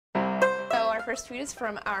our first tweet is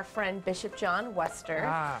from our friend Bishop John Wester.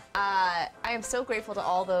 I am so grateful to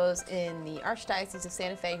all those in the Archdiocese of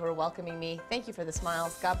Santa Fe who are welcoming me. Thank you for the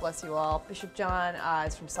smiles. God bless you all. Bishop John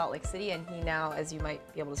is from Salt Lake City, and he now, as you might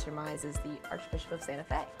be able to surmise, is the Archbishop of Santa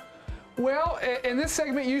Fe. Well, in this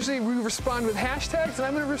segment, usually we respond with hashtags, and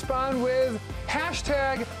I'm going to respond with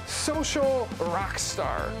hashtag social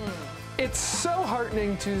rockstar. It's so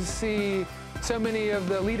heartening to see so many of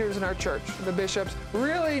the leaders in our church, the bishops,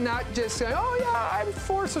 really not just saying, oh yeah, I'm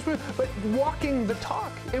for social media, but walking the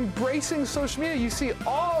talk, embracing social media. You see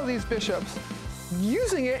all of these bishops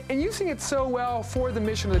using it, and using it so well for the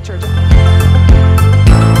mission of the church.